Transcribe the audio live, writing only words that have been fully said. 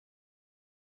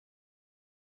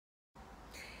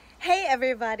Hey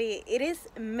everybody, it is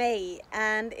May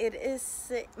and it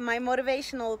is my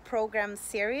motivational program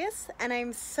series, and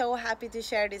I'm so happy to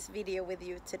share this video with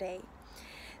you today.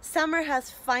 Summer has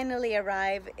finally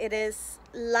arrived. It is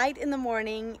light in the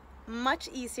morning, much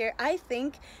easier, I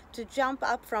think, to jump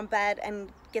up from bed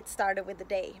and get started with the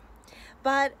day.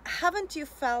 But haven't you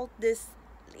felt this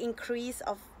increase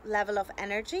of level of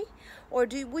energy, or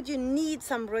would you need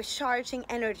some recharging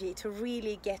energy to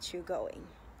really get you going?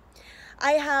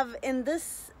 I have in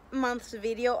this month's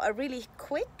video a really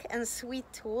quick and sweet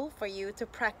tool for you to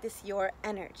practice your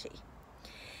energy.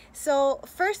 So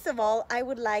first of all, I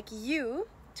would like you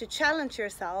to challenge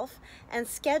yourself and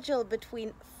schedule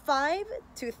between 5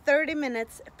 to 30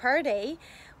 minutes per day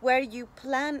where you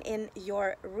plan in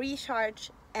your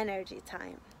recharge energy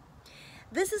time.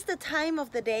 This is the time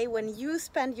of the day when you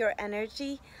spend your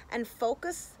energy and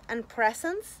focus and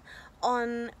presence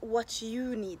on what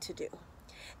you need to do.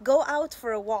 Go out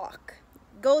for a walk,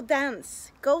 go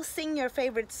dance, go sing your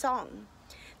favorite song,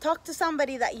 talk to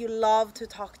somebody that you love to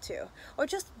talk to, or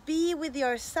just be with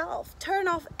yourself. Turn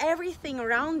off everything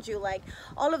around you, like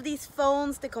all of these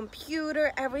phones, the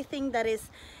computer, everything that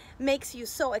makes you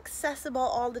so accessible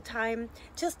all the time.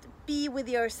 Just be with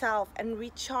yourself and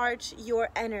recharge your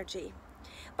energy.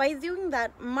 By doing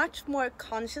that much more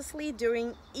consciously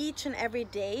during each and every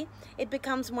day, it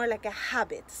becomes more like a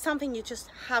habit, something you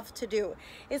just have to do.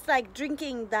 It's like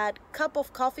drinking that cup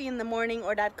of coffee in the morning,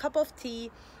 or that cup of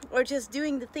tea, or just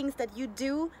doing the things that you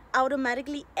do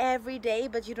automatically every day,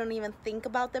 but you don't even think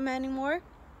about them anymore.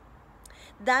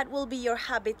 That will be your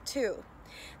habit too.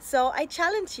 So I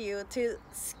challenge you to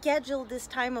schedule this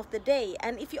time of the day,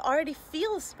 and if you already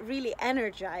feel really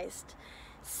energized,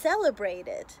 celebrate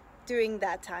it during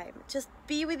that time. Just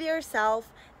be with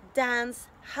yourself, dance,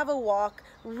 have a walk,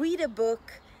 read a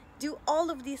book, do all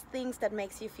of these things that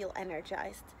makes you feel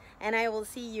energized. And I will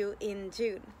see you in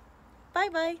June. Bye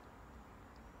bye.